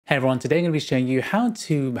Hey everyone, today I'm going to be showing you how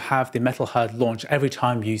to have the Metal HUD launch every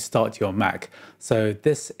time you start your Mac. So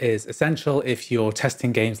this is essential if you're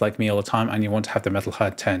testing games like me all the time and you want to have the Metal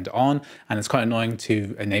HUD turned on, and it's quite annoying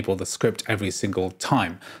to enable the script every single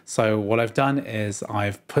time. So what I've done is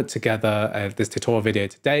I've put together this tutorial video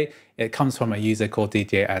today. It comes from a user called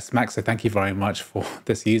DJS Mac, so thank you very much for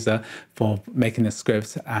this user for making this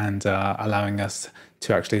script and allowing us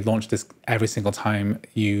to actually launch this every single time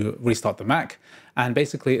you restart the Mac. And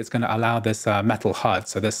basically it's going to allow this Metal HUD,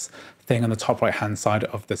 so this thing on the top right hand side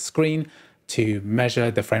of the screen, to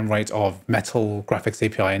measure the frame rate of Metal graphics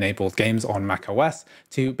API enabled games on Mac OS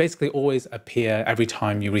to basically always appear every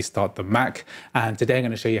time you restart the Mac. And today I'm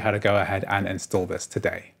going to show you how to go ahead and install this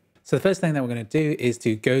today. So the first thing that we're going to do is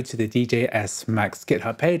to go to the DJS Mac's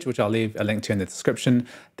GitHub page, which I'll leave a link to in the description.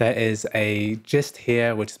 There is a gist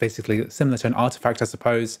here, which is basically similar to an artifact, I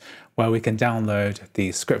suppose, where we can download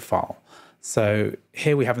the script file. So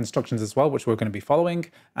here we have instructions as well, which we're going to be following.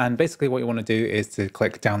 And basically what you want to do is to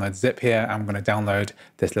click download zip here. And I'm going to download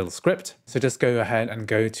this little script. So just go ahead and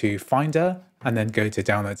go to Finder and then go to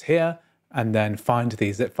downloads here and then find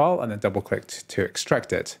the zip file and then double click to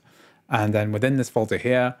extract it. And then within this folder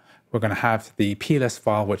here, we're going to have the plist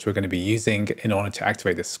file, which we're going to be using in order to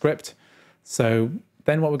activate this script. So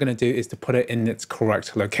then what we're going to do is to put it in its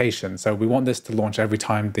correct location. So we want this to launch every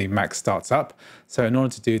time the Mac starts up. So in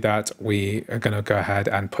order to do that, we are going to go ahead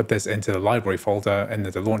and put this into the library folder in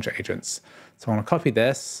the launch agents. So I'm going to copy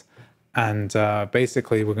this and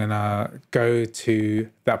basically we're going to go to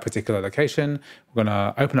that particular location. We're going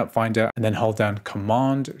to open up Finder and then hold down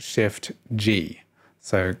Command-Shift-G.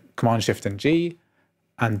 So Command-Shift and G,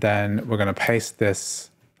 and then we're going to paste this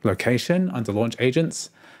location under launch agents.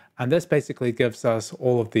 And this basically gives us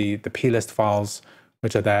all of the plist files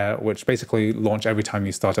which are there, which basically launch every time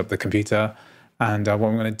you start up the computer. And what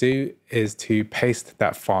I'm going to do is to paste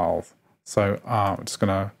that file. So I'm just going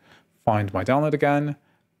to find my download again,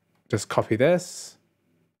 just copy this,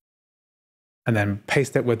 and then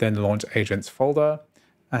paste it within the launch agents folder.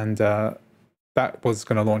 And that was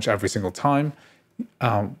going to launch every single time.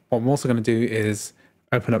 What I'm also going to do is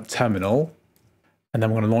open up terminal. And then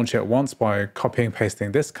we're going to launch it once by copying and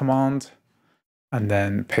pasting this command and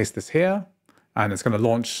then paste this here. And it's going to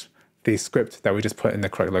launch the script that we just put in the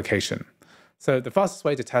correct location. So the fastest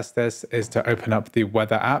way to test this is to open up the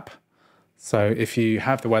weather app. So if you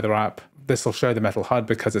have the weather app, this will show the Metal HUD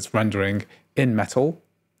because it's rendering in Metal.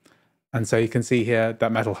 And so you can see here that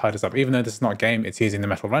Metal HUD is up. Even though this is not a game, it's using the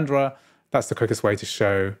Metal renderer. That's the quickest way to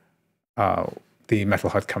show the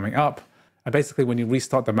Metal HUD coming up. And basically, when you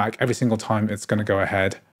restart the Mac, every single time it's going to go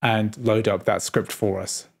ahead and load up that script for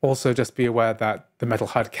us. Also, just be aware that the Metal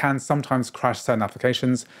HUD can sometimes crash certain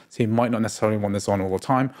applications, so you might not necessarily want this on all the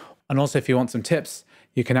time. And also, if you want some tips,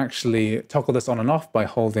 you can actually toggle this on and off by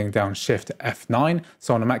holding down Shift F9.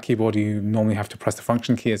 So on a Mac keyboard, you normally have to press the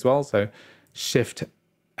function key as well. So Shift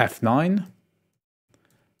F9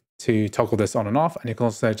 to toggle this on and off. And you can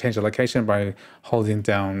also change the location by holding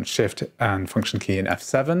down Shift and function key in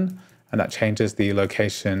F7. And that changes the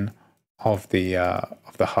location of the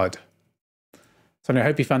HUD. So I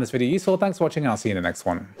hope you found this video useful. Thanks for watching. I'll see you in the next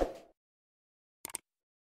one.